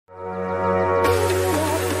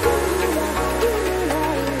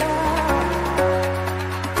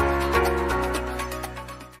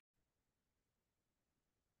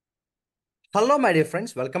Hello my dear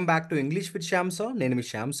friends, welcome back to English with Shyam sir. నేను మీ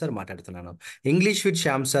Shyam sir మాట్లాడుతున్నాను. English with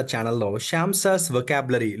Shyam sir ఛానల్లో Shyam sirs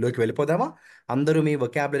వొకాబులరీలోకి వెళ్ళిపోదామా? అందరూ మీ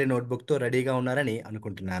వొకాబులరీ నోట్బుక్తో రెడీగా ఉన్నారని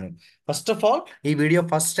అనుకుంటున్నాను. ఫస్ట్ ఆఫ్ ఆల్, ఈ వీడియో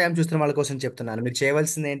ఫస్ట్ టైం చూస్తున్న వాళ్ళ కోసం చెప్తున్నాను. మీరు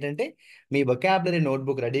చేయవలసింది ఏంటంటే మీ వొకాబులరీ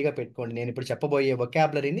నోట్బుక్ రెడీగా పెట్టుకోండి. నేను ఇప్పుడు చెప్పబోయే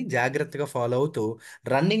వొకాబులరీని జాగ్రత్తగా ఫాలో అవుతూ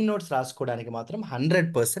రన్నింగ్ నోట్స్ రాసుకోవడానికి మాత్రం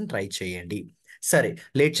 100% ట్రై చేయండి. సరే,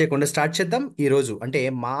 లేట్ చేయకుండా స్టార్ట్ చేద్దాం. ఈరోజు అంటే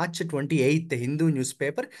March 28 Hindu news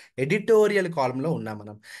paper editorial కాలంలో ఉన్నాం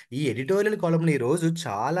మనం. ఈ ఎడిటోరియల్ కాలంలో ఈరోజు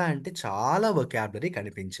చాలా అంటే చాలా వొకాబులరీ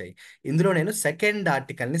కనిపించాయి. ఇందులో నేను సెకండ్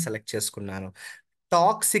ఆర్టికల్ని సెలెక్ట్ చేసుకున్నాను.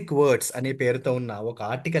 టాక్సిక్ వర్డ్స్ అనే పేరుతో ఉన్న ఒక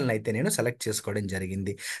ఆర్టికల్ని అయితే నేను సెలెక్ట్ చేసుకోవడం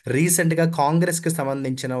జరిగింది. రీసెంట్గా కాంగ్రెస్కి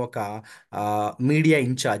సంబంధించిన ఒక మీడియా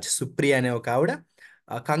ఇన్ఛార్జ్ సుప్రియ అనే ఒక ఆవిడ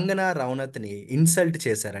కంగనా రనౌత్ని ఇన్సల్ట్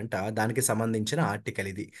చేశారంట. దానికి సంబంధించిన ఆర్టికల్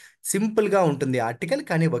ఇది. సింపుల్గా ఉంటుంది ఆర్టికల్,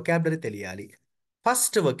 కానీ వొకాబులరీ తెలియాలి.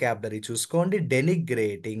 ఫస్ట్ వొకాబులరీ చూసుకోండి,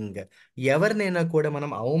 డెనిగ్రేటింగ్. ఎవరినైనా కూడా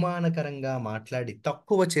మనం అవమానకరంగా మాట్లాడి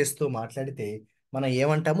తక్కువ చేస్తూ మాట్లాడితే మనం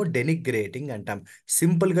ఏమంటాము? డెనిగ్రేటింగ్ అంటాం.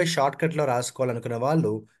 సింపుల్గా షార్ట్కట్లో రాసుకోవాలనుకున్న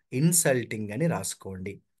వాళ్ళు ఇన్సల్టింగ్ అని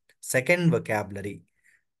రాసుకోండి. Second vocabulary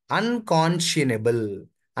అన్కాన్షియనబుల్.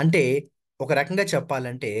 అంటే ఒక రకంగా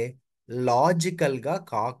చెప్పాలంటే లాజికల్గా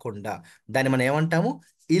కాకుండా దాన్ని మనం ఏమంటాము?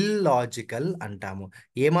 ఇల్లాజికల్ అంటాము.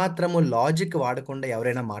 ఏమాత్రము లాజిక్ వాడకుండా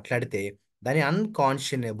ఎవరైనా మాట్లాడితే దాన్ని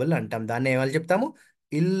అన్కాన్షియనబుల్ అంటాం. దాన్ని ఏమని చెప్తాము?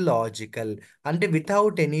 ఇల్లాజికల్. అంటే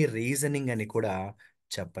వితౌట్ ఎనీ రీజనింగ్ అని కూడా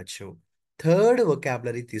చెప్పచ్చు. థర్డ్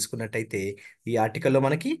వొకాబులరీ తీసుకున్నట్టయితే ఈ ఆర్టికల్లో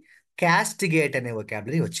మనకి క్యాస్టిగేట్ అనే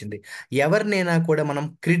వొకాబులరీ వచ్చింది. ఎవరినైనా కూడా మనం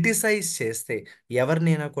క్రిటిసైజ్ చేస్తే,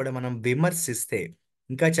 ఎవరినైనా కూడా మనం విమర్శిస్తే,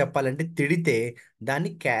 ఇంకా చెప్పాలంటే తిడితే దాన్ని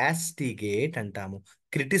క్యాస్టిగేట్ అంటాము.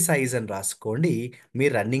 క్రిటిసైజ్ అని రాసుకోండి మీ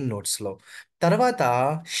రన్నింగ్ నోట్స్లో. తర్వాత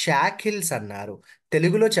షాకిల్స్ అన్నారు.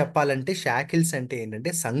 తెలుగులో చెప్పాలంటే షాకిల్స్ అంటే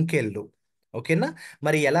ఏంటంటే సంకెళ్ళు. ఓకేనా?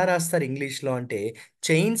 మరి ఎలా రాస్తారు ఇంగ్లీష్లో అంటే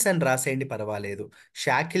చైన్స్ అని రాసేయండి, పర్వాలేదు.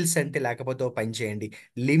 షాకిల్స్ అంటే లేకపోతే ఓ పని చేయండి,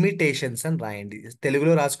 లిమిటేషన్స్ అని రాయండి.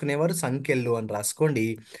 తెలుగులో రాసుకునేవారు సంకెళ్ళు అని రాసుకోండి,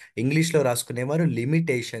 ఇంగ్లీష్లో రాసుకునేవారు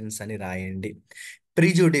లిమిటేషన్స్ అని రాయండి.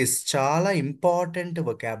 ప్రిజుడిస్ చాలా ఇంపార్టెంట్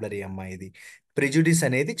వొకాబులరీ అమ్మా ఇది. ప్రిజుడిస్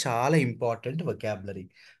అనేది చాలా ఇంపార్టెంట్ వొకాబులరీ.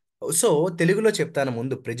 సో తెలుగులో చెప్తాను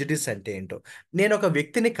ముందు ప్రెజుడిస్ అంటే ఏంటో. నేను ఒక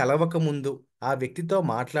వ్యక్తిని కలవక ముందు, ఆ వ్యక్తితో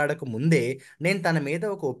మాట్లాడక ముందే నేను తన మీద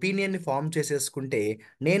ఒక ఒపీనియన్ని ఫామ్ చేసేసుకుంటే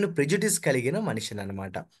నేను ప్రెజుడిస్ కలిగిన మనిషిని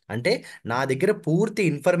అనమాట. అంటే నా దగ్గర పూర్తి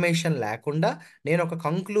ఇన్ఫర్మేషన్ లేకుండా నేను ఒక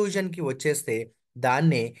కంక్లూజన్కి వచ్చేస్తే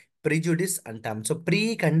దాన్నే ప్రిజుడిస్ అంటాం. సో ప్రీ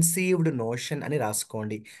కన్సీవ్డ్ నోషన్ అని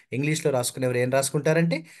రాసుకోండి. ఇంగ్లీష్లో రాసుకునేవారు ఏం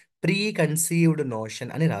రాసుకుంటారంటే ప్రీ కన్సీవ్డ్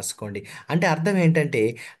నోషన్ అని రాసుకోండి. అంటే అర్థం ఏంటంటే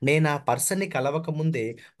నేను ఆ పర్సన్ని కలవక ముందే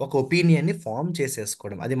ఒక ఒపీనియన్ని ఫామ్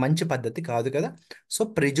చేసేసుకోవడం. అది మంచి పద్ధతి కాదు కదా. సో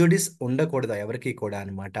ప్రిజుడిస్ ఉండకూడదు ఎవరికి కూడా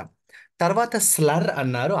అనమాట. తర్వాత స్లర్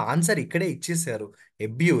అన్నారు. ఆన్సర్ ఇక్కడే ఇచ్చేసారు,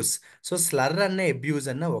 ఎబ్యూస్. సో స్లర్ అన్న ఎబ్యూస్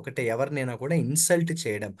అన్న ఒకటే, ఎవరినైనా కూడా ఇన్సల్ట్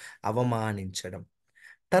చేయడం, అవమానించడం.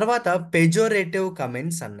 తర్వాత పెజోరేటివ్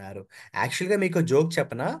కమెంట్స్ అన్నారు. యాక్చువల్గా మీకు జోక్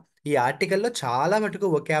చెప్పనా? ఈ ఆర్టికల్లో చాలా మటుకు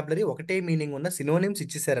వొకాబులరీ ఒకటే మీనింగ్ ఉన్న సినోనిమ్స్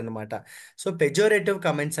ఇచ్చేసారనమాట. సో పెజోరేటివ్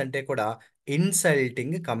కమెంట్స్ అంటే కూడా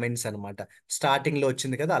ఇన్సల్టింగ్ కమెంట్స్ అనమాట. స్టార్టింగ్లో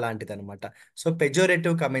వచ్చింది కదా, అలాంటిది అనమాట. సో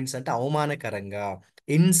పెజోరేటివ్ కమెంట్స్ అంటే అవమానకరంగా,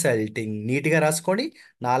 ఇన్సల్టింగ్. నీట్గా రాసుకోండి,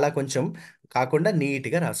 నాలా కొంచెం కాకుండా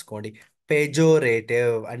నీట్గా రాసుకోండి.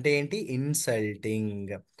 పెజోరేటివ్ అంటే ఏంటి?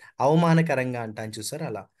 ఇన్సల్టింగ్. అవమానకరంగా అంటాను చూసారు,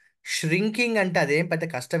 అలా. ష్రింకింగ్ అంటే అదేం పెద్ద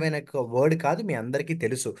కష్టమైన వర్డ్ కాదు, మీ అందరికీ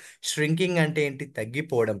తెలుసు. ష్రింకింగ్ అంటే ఏంటి?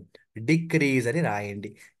 తగ్గిపోవడం. డిక్రీజ్ అని రాయండి.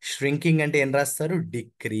 ష్రింకింగ్ అంటే ఏం రాస్తారు?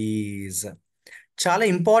 డిక్రీజ్. చాలా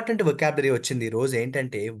ఇంపార్టెంట్ వొకాబులరీ వచ్చింది ఈరోజు.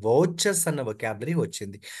 ఏంటంటే వోచర్స్ అన్న వొకాబులరీ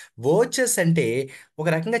వచ్చింది. వోచర్స్ అంటే ఒక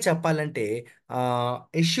రకంగా చెప్పాలంటే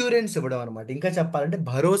ఎష్యూరెన్స్ ఇవ్వడం అనమాట. ఇంకా చెప్పాలంటే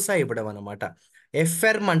భరోసా ఇవ్వడం అనమాట.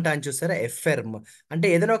 ఎఫెర్మ్ అంటాను చూసారా, ఎఫెర్మ్ అంటే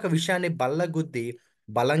ఏదైనా ఒక విషయాన్ని బల్లగుద్ది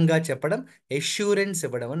బలంగా చెప్పడం. ఎష్యూరెన్స్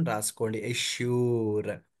ఇవ్వడం అని రాసుకోండి. ఎష్యూర్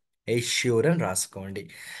అని రాసుకోండి.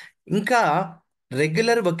 ఇంకా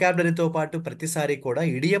రెగ్యులర్ వొకాబులరీతో పాటు ప్రతిసారి కూడా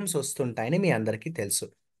ఇడియమ్స్ వస్తుంటాయని మీ అందరికీ తెలుసు.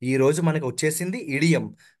 ఈ రోజు మనకు వచ్చేసింది ఇడియం.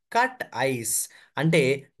 కట్ ఐస్ అంటే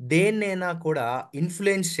దేన్నైనా కూడా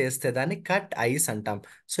ఇన్ఫ్లుయెన్స్ చేస్తే దాన్ని కట్ ఐస్ అంటాం.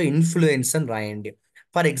 సో ఇన్ఫ్లుయెన్స్ అని రాయండి.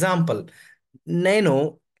 ఫర్ ఎగ్జాంపుల్, నేను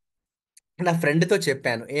నా ఫ్రెండ్తో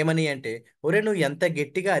చెప్పాను ఏమని అంటే, ఒరే నువ్వు ఎంత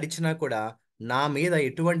గట్టిగా అరిచినా కూడా నా మీద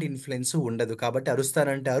ఎటువంటి ఇన్ఫ్లుయెన్స్ ఉండదు, కాబట్టి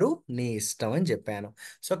అరుస్తానంటారు నీ ఇష్టం అని చెప్పాను.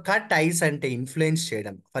 సో కట్ ఐస్ అంటే ఇన్ఫ్లుయెన్స్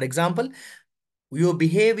చేయడం. For example, your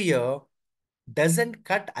behaviour doesn't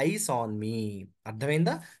cut eyes on me.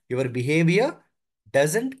 అర్థమైందా? Your behaviour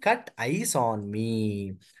doesn't cut eyes on me.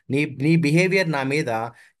 నీ నీ బిహేవియర్ నా మీద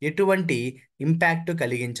ఎటువంటి ఇంపాక్ట్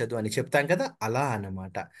కలిగించదు అని చెప్తాం కదా, అలా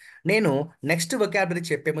అన్నమాట. నేను నెక్స్ట్ వొకాబులరీ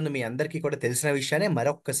చెప్పే ముందు మీ అందరికీ కూడా తెలిసిన విషయాన్ని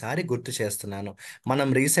మరొక్కసారి గుర్తు చేస్తున్నాను. మనం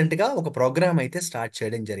రీసెంట్గా ఒక ప్రోగ్రామ్ అయితే స్టార్ట్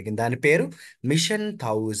చేయడం జరిగింది. దాని పేరు మిషన్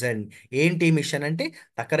 1000. ఏంటి మిషన్ అంటే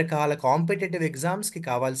రకరకాల కాంపిటేటివ్ ఎగ్జామ్స్కి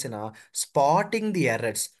కావాల్సిన స్పాటింగ్ ది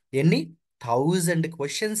ఎర్రర్స్, ఎన్ని 1000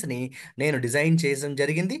 క్వశ్చన్స్ని నేను డిజైన్ చేయడం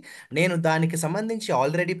జరిగింది. నేను దానికి సంబంధించి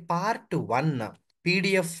ఆల్రెడీ పార్ట్ 1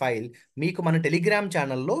 పీడిఎఫ్ ఫైల్ మీకు మన టెలిగ్రామ్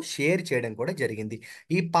ఛానల్లో షేర్ చేయడం కూడా జరిగింది.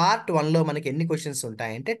 ఈ పార్ట్ 1లో మనకి ఎన్ని క్వశ్చన్స్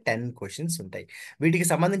ఉంటాయంటే 10 క్వశ్చన్స్ ఉంటాయి. వీటికి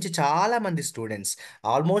సంబంధించి చాలామంది స్టూడెంట్స్,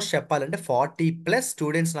 ఆల్మోస్ట్ చెప్పాలంటే 40+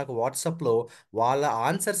 స్టూడెంట్స్ నాకు వాట్సాప్లో వాళ్ళ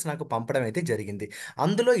ఆన్సర్స్ నాకు పంపడం అయితే జరిగింది.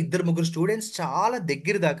 అందులో ఇద్దరు ముగ్గురు స్టూడెంట్స్ చాలా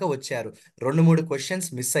దగ్గర దాకా వచ్చారు. 2-3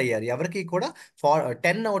 క్వశ్చన్స్ మిస్ అయ్యారు. ఎవరికి కూడా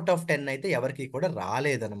 10 out of 10 అయితే ఎవరికి కూడా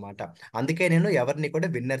రాలేదన్నమాట. అందుకే నేను ఎవరిని కూడా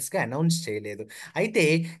విన్నర్స్గా అనౌన్స్ చేయలేదు. అయితే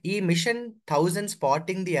ఈ మిషన్ 1000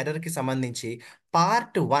 స్పాటింగ్ ది ఎర్రర్కి సంబంధించి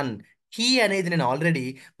పార్ట్ 1 కీ అనేది నేను ఆల్రెడీ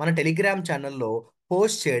మన టెలిగ్రామ్ ఛానల్లో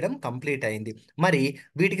పోస్ట్ చేయడం కంప్లీట్ అయింది. మరి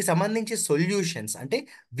వీటికి సంబంధించి సొల్యూషన్స్ అంటే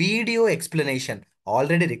వీడియో ఎక్స్ప్లెనేషన్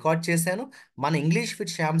ఆల్రెడీ రికార్డ్ చేశాను. మన ఇంగ్లీష్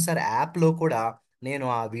విత్ శ్యామ్ సార్ యాప్లో కూడా నేను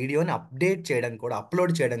ఆ వీడియోని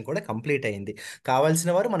అప్లోడ్ చేయడం కూడా కంప్లీట్ అయింది. కావాల్సిన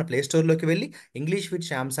వారు మన ప్లే స్టోర్లోకి వెళ్ళి ఇంగ్లీష్ విత్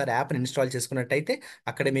శ్యామ్ సార్ యాప్ని ఇన్స్టాల్ చేసుకున్నట్టయితే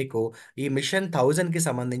అక్కడ మీకు ఈ మిషన్ 1000కి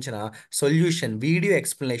సంబంధించిన సొల్యూషన్ వీడియో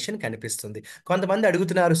ఎక్స్ప్లెనేషన్ కనిపిస్తుంది. కొంతమంది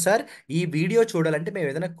అడుగుతున్నారు, సార్ ఈ వీడియో చూడాలంటే మేము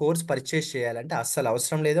ఏదైనా కోర్స్ పర్చేస్ చేయాలంటే అస్సలు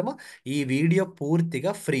అవసరం లేదమ్మా, ఈ వీడియో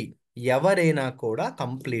పూర్తిగా ఫ్రీ. ఎవరైనా కూడా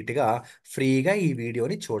కంప్లీట్గా ఫ్రీగా ఈ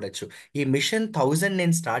వీడియోని చూడొచ్చు. ఈ మిషన్ 1000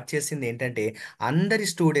 నేను స్టార్ట్ చేసింది ఏంటంటే అందరి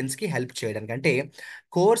స్టూడెంట్స్కి హెల్ప్ చేయడానికి. అంటే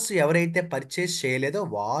కోర్సు ఎవరైతే పర్చేస్ చేయలేదో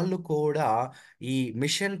వాళ్ళు కూడా ఈ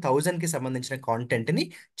మిషన్ 1000కి సంబంధించిన కాంటెంట్ని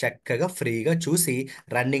చక్కగా ఫ్రీగా చూసి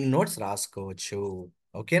రన్నింగ్ నోట్స్ రాసుకోవచ్చు.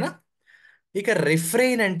 ఓకేనా? ఇక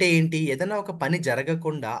రిఫ్రెయిన్ అంటే ఏంటి? ఏదైనా ఒక పని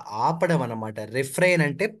జరగకుండా ఆపడం అన్నమాట. రిఫ్రెయిన్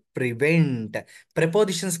అంటే ప్రివెంట్.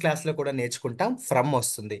 ప్రిపోజిషన్స్ క్లాస్లో కూడా నేర్చుకుంటాం, ఫ్రమ్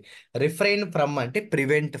వస్తుంది. రిఫ్రెయిన్ ఫ్రమ్ అంటే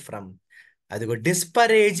ప్రివెంట్ ఫ్రమ్. అదిగో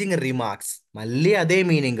డిస్పరేజింగ్ రిమార్క్స్, మళ్ళీ అదే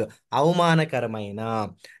మీనింగ్, అవమానకరమైన,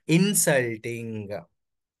 ఇన్సల్టింగ్.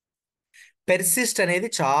 పెర్సిస్ట్ అనేది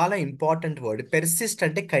చాలా ఇంపార్టెంట్ వర్డ్. పెర్సిస్ట్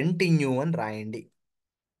అంటే కంటిన్యూ అని రాయండి.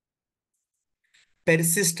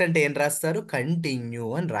 పెర్సిస్ట్ అంటే ఏం రాస్తారు? కంటిన్యూ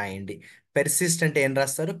అని రాయండి. పెర్సిస్ట్ అంటే ఏం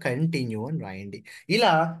రాస్తారు? కంటిన్యూ అని రాయండి.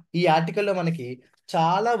 ఇలా ఈ ఆర్టికల్లో మనకి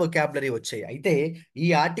చాలా వొకాబులరీ వచ్చాయి. అయితే ఈ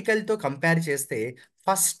ఆర్టికల్తో కంపేర్ చేస్తే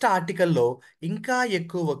ఫస్ట్ ఆర్టికల్లో ఇంకా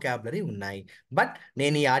ఎక్కువ వొకాబులరీ ఉన్నాయి. బట్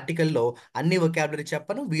నేను ఈ ఆర్టికల్లో అన్ని వొకాబులరీ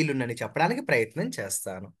చెప్పను, వీలున్నని చెప్పడానికి ప్రయత్నం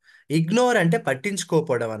చేస్తాను. ఇగ్నోర్ అంటే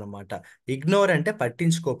పట్టించుకోకపోవడం అనమాట. ఇగ్నోర్ అంటే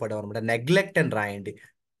పట్టించుకోకపోవడం అనమాట. నెగ్లెక్ట్ అని రాయండి.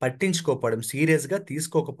 పట్టించుకోకపోవడం, సీరియస్గా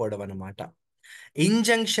తీసుకోకపోవడం అనమాట.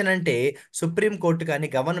 ఇంజంక్షన్ అంటే సుప్రీం కోర్టు కానీ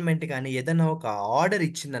గవర్నమెంట్ కానీ ఏదైనా ఒక ఆర్డర్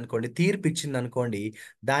ఇచ్చింది అనుకోండి, తీర్పు ఇచ్చింది అనుకోండి,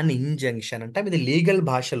 దాన్ని ఇంజంక్షన్ అంటే ఇది లీగల్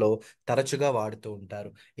భాషలో తరచుగా వాడుతూ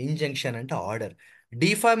ఉంటారు. ఇంజంక్షన్ అంటే ఆర్డర్.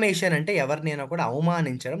 డిఫామేషన్ అంటే ఎవరినైనా కూడా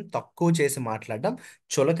అవమానించడం, తక్కువ చేసి మాట్లాడడం,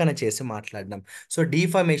 చులకన చేసి మాట్లాడడం. సో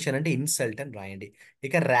డిఫామేషన్ అంటే ఇన్సల్ట్ అని రాయండి.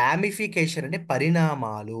 ఇక రామిఫికేషన్ అంటే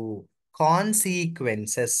పరిణామాలు,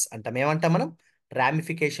 కాన్సీక్వెన్సెస్ అంటాం. ఏమంటాం మనం?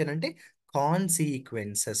 రామిఫికేషన్ అంటే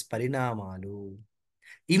కాన్సీక్వెన్సెస్, పరిణామాలు.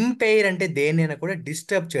 ఇంపైర్ అంటే దేన్నైనా కూడా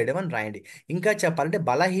డిస్టర్బ్ చేయడం అని రాయండి. ఇంకా చెప్పాలంటే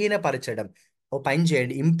బలహీనపరచడం. ఓ పని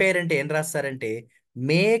చేయండి, ఇంపైర్ అంటే ఏం రాస్తారంటే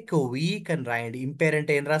మేక్ వీక్ అని రాయండి. ఇంపైర్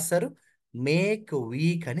అంటే ఏం రాస్తారు? మేక్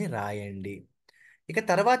వీక్ అని రాయండి. ఇక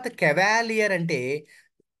తర్వాత కెవాలియర్ అంటే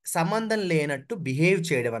సంబంధం లేనట్టు బిహేవ్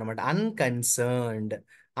చేయడం అనమాట. అన్కన్సర్న్డ్.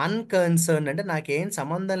 అన్కన్సర్న్డ్ అంటే నాకేం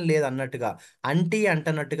సంబంధం లేదు అన్నట్టుగా, అంటీ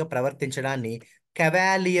అంటనట్టుగా ప్రవర్తించడాన్ని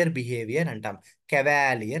కెవాలియర్ బిహేవియర్ అంటాం.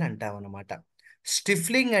 కెవాలియర్ అంటాం అనమాట.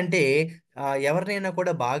 స్టిఫ్లింగ్ అంటే ఎవరినైనా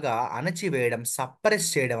కూడా బాగా అణచివేయడం, సప్రెస్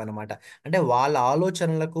చేయడం అనమాట. అంటే వాళ్ళ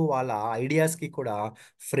ఆలోచనలకు వాళ్ళ ఐడియాస్కి కూడా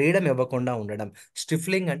ఫ్రీడమ్ ఇవ్వకుండా ఉండడం.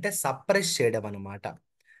 స్టిఫ్లింగ్ అంటే సప్రెస్ చేయడం అనమాట.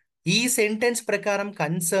 ఈ సెంటెన్స్ ప్రకారం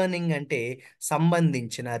కన్సర్నింగ్ అంటే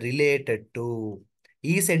సంబంధించిన, రిలేటెడ్ టు.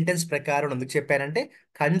 ఈ సెంటెన్స్ ప్రకారం ఎందుకు చెప్పానంటే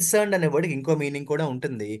కన్సర్న్డ్ అనే వర్డ్కి ఇంకో మీనింగ్ కూడా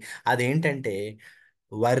ఉంటుంది. అదేంటంటే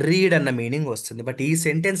వర్రీడ్ అన్న మీనింగ్ వస్తుంది. బట్ ఈ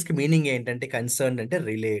సెంటెన్స్కి మీనింగ్ ఏంటంటే కన్సర్న్డ్ అంటే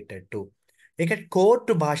రిలేటెడ్ టు. ఇక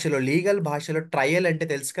కోర్టు భాషలో, లీగల్ భాషలో ట్రయల్ అంటే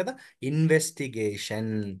తెలుసు కదా,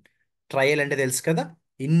 ఇన్వెస్టిగేషన్. ట్రయల్ అంటే తెలుసు కదా,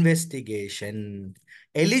 ఇన్వెస్టిగేషన్.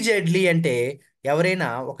 ఎలిజెడ్లీ అంటే ఎవరైనా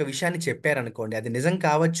ఒక విషయాన్ని చెప్పారనుకోండి, అది నిజం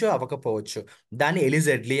కావచ్చు అవ్వకపోవచ్చు, దాన్ని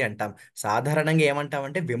ఎలిజెడ్లీ అంటాం. సాధారణంగా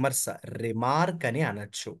ఏమంటామంటే విమర్శ, రిమార్క్ అని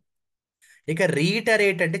అనొచ్చు. ఇక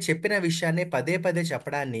రీటరేట్ అంటే చెప్పిన విషయాన్ని పదే పదే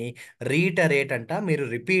చెప్పడాన్ని రీటరేట్ అంట. మీరు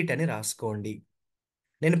రిపీట్ అని రాసుకోండి.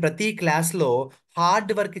 నేను ప్రతి క్లాస్లో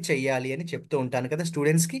హార్డ్ వర్క్ చెయ్యాలి అని చెప్తూ ఉంటాను కదా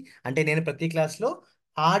స్టూడెంట్స్కి. అంటే నేను ప్రతి క్లాస్లో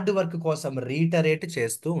హార్డ్ వర్క్ కోసం రీటరేట్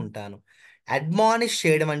చేస్తూ ఉంటాను. అడ్మానిష్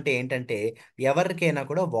చేయడం అంటే ఏంటంటే ఎవరికైనా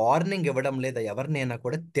కూడా వార్నింగ్ ఇవ్వడం లేదా ఎవరినైనా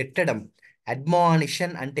కూడా తిట్టడం.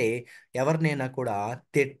 అడ్మానిషన్ అంటే ఎవరినైనా కూడా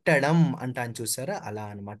తిట్టడం అంటాను చూసారా, అలా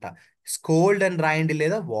అన్నమాట. స్కోల్డ్ అని రాయండి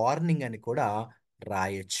లేదా వార్నింగ్ అని కూడా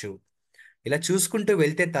రాయొచ్చు. ఇలా చూసుకుంటూ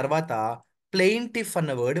వెళ్తే తర్వాత ప్లెయింటిఫ్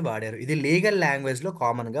అన్న వర్డ్ వాడారు. ఇది లీగల్ లాంగ్వేజ్లో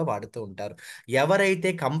కామన్గా వాడుతూ ఉంటారు. ఎవరైతే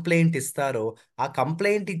కంప్లైంట్ ఇస్తారో ఆ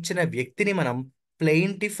కంప్లైంట్ ఇచ్చిన వ్యక్తిని మనం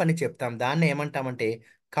ప్లెయింటిఫ్ అని చెప్తాం. దాన్ని ఏమంటామంటే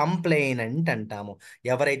కంప్లైనెంట్ అంటాము.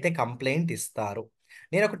 ఎవరైతే కంప్లైంట్ ఇస్తారో.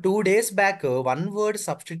 నేను ఒక 2 days back one word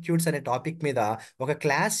substitutes అనే టాపిక్ మీద ఒక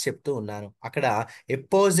క్లాస్ చెప్తూ ఉన్నాను. అక్కడ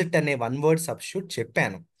ఎపోజిట్ అనే వన్ వర్డ్ సబ్స్టిట్యూట్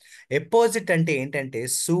చెప్పాను. ఎపోజిట్ అంటే ఏంటంటే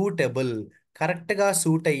సూటబుల్, కరెక్ట్గా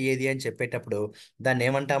సూట్ అయ్యేది అని చెప్పేటప్పుడు దాన్ని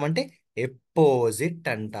ఏమంటామంటే ఎపోజిట్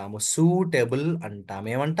అంటాము. సూటబుల్ అంటాం.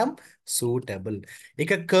 ఏమంటాం? సూటబుల్.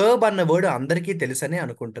 ఇక కర్బ్ అన్న వర్డ్ అందరికీ తెలుసనే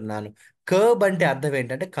అనుకుంటున్నాను. కర్బ్ అంటే అర్థం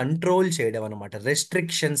ఏంటంటే కంట్రోల్ చేయడం అనమాట.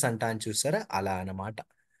 రెస్ట్రిక్షన్స్ అంటాను చూసారా, అలా అన్నమాట.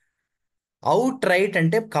 అవుట్ రైట్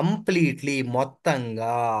అంటే కంప్లీట్లీ,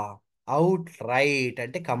 మొత్తంగా. అవుట్ రైట్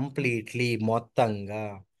అంటే కంప్లీట్లీ, మొత్తంగా.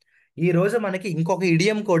 ఈ రోజు మనకి ఇంకొక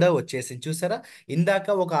ఇడియం కూడా వచ్చేసింది చూసారా. ఇందాక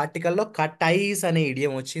ఒక ఆర్టికల్లో కట్ ఐస్ అనే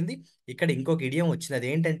ఇడియం వచ్చింది. ఇక్కడ ఇంకొక ఇడియం వచ్చింది. అది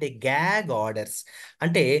ఏంటంటే గ్యాగ్ ఆర్డర్స్.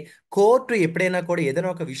 అంటే కోర్టు ఎప్పుడైనా కూడా ఏదైనా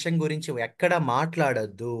ఒక విషయం గురించి ఎక్కడ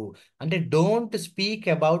మాట్లాడొద్దు, అంటే don't speak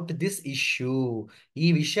about this issue. ఈ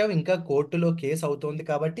విషయం ఇంకా కోర్టులో కేసు అవుతోంది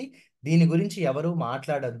కాబట్టి దీని గురించి ఎవరు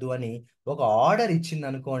మాట్లాడొద్దు అని ఒక ఆర్డర్ ఇచ్చింది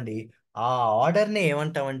అనుకోండి. ఆ ఆర్డర్ని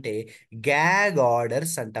ఏమంటామంటే గ్యాగ్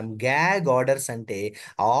ఆర్డర్స్ అంటాం. గ్యాగ్ ఆర్డర్స్ అంటే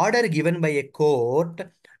order given by a court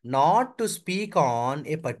not to speak on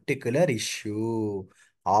a particular issue.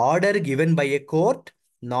 Order given by a court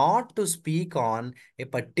not to speak on a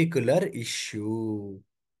particular issue.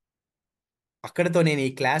 అక్కడితో నేను ఈ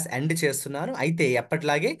క్లాస్ ఎండ్ చేస్తున్నాను. అయితే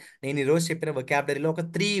ఎప్పటిలాగే నేను ఈరోజు చెప్పిన వొకాబులరీలో ఒక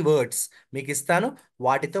 3 words మీకు ఇస్తాను.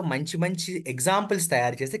 వాటితో మంచి మంచి ఎగ్జాంపుల్స్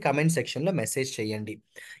తయారు చేసి కమెంట్ సెక్షన్లో మెసేజ్ చేయండి.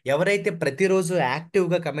 ఎవరైతే ప్రతిరోజు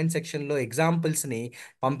యాక్టివ్గా కమెంట్ సెక్షన్లో ఎగ్జాంపుల్స్ని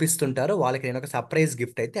పంపిస్తుంటారో వాళ్ళకి నేను ఒక సర్ప్రైజ్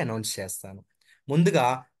గిఫ్ట్ అయితే అనౌన్స్ చేస్తాను. ముందుగా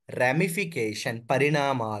రెమిఫికేషన్,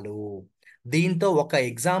 పరిణామాలు. దీంతో ఒక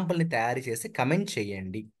ఎగ్జాంపుల్ని తయారు చేసి కమెంట్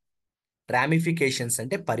చేయండి. రామిఫికేషన్స్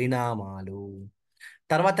అంటే పరిణామాలు.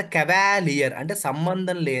 తర్వాత కెవాలియర్ అంటే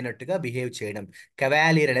సంబంధం లేనట్టుగా బిహేవ్ చేయడం.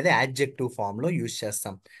 కెవాలియర్ అనేది యాడ్జెక్టివ్ ఫామ్లో యూజ్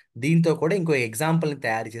చేస్తాం. దీంతో కూడా ఇంకో ఎగ్జాంపుల్ని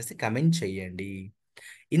తయారు చేసి కమెంట్ చేయండి.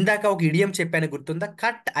 ఇందాక ఒక ఇడియం చెప్పాను గుర్తుందా?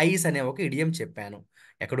 కట్ ఐస్ అనే ఒక ఇడియం చెప్పాను.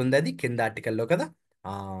 ఎక్కడుంది అది? కింద ఆర్టికల్లో కదా.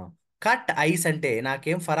 ఆ కట్ ఐస్ అంటే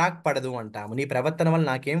నాకేం ఫరాక్ పడదు అంటాము. నీ ప్రవర్తన వల్ల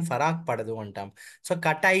నాకేం ఫరాక్ పడదు అంటాం. సో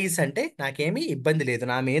కట్ ఐస్ అంటే నాకేమీ ఇబ్బంది లేదు,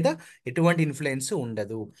 నా మీద ఎటువంటి ఇన్ఫ్లుయెన్స్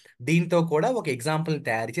ఉండదు. దీంతో కూడా ఒక ఎగ్జాంపుల్ని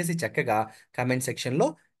తయారు చేసి చక్కగా కమెంట్ సెక్షన్లో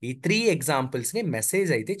ఈ 3 ఎగ్జాంపుల్స్ని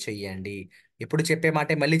మెసేజ్ అయితే చెయ్యండి. ఇప్పుడు చెప్పే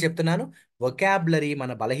మాటే మళ్ళీ చెప్తున్నాను. వొకాబులరీ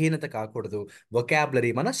మన బలహీనత కాకూడదు.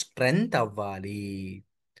 వొకాబులరీ మన స్ట్రెంగ్త్ అవ్వాలి.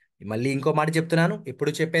 మళ్ళీ ఇంకో మాట చెప్తున్నాను,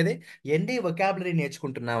 ఎప్పుడు చెప్పేదే. ఎన్ని వొకాబులరీ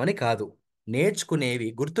నేర్చుకుంటున్నామని కాదు, నేర్చుకునేవి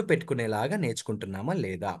గుర్తు పెట్టుకునేలాగా నేర్చుకుంటున్నామా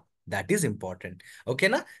లేదా, దట్ ఈజ్ ఇంపార్టెంట్.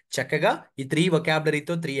 ఓకేనా? చక్కగా ఈ 3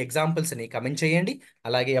 వొకాబులరీతో 3 ఎగ్జాంపుల్స్ని కమెంట్ చేయండి.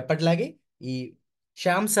 అలాగే ఎప్పటిలాగే ఈ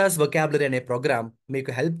శ్యామ్ సాస్ వొకాబులరీ అనే ప్రోగ్రామ్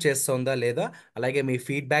మీకు హెల్ప్ చేస్తుందా లేదా, అలాగే మీ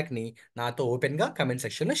ఫీడ్బ్యాక్ని నాతో ఓపెన్గా కమెంట్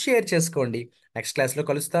సెక్షన్లో షేర్ చేసుకోండి. నెక్స్ట్ క్లాస్లో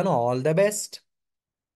కలుస్తాను. All the best.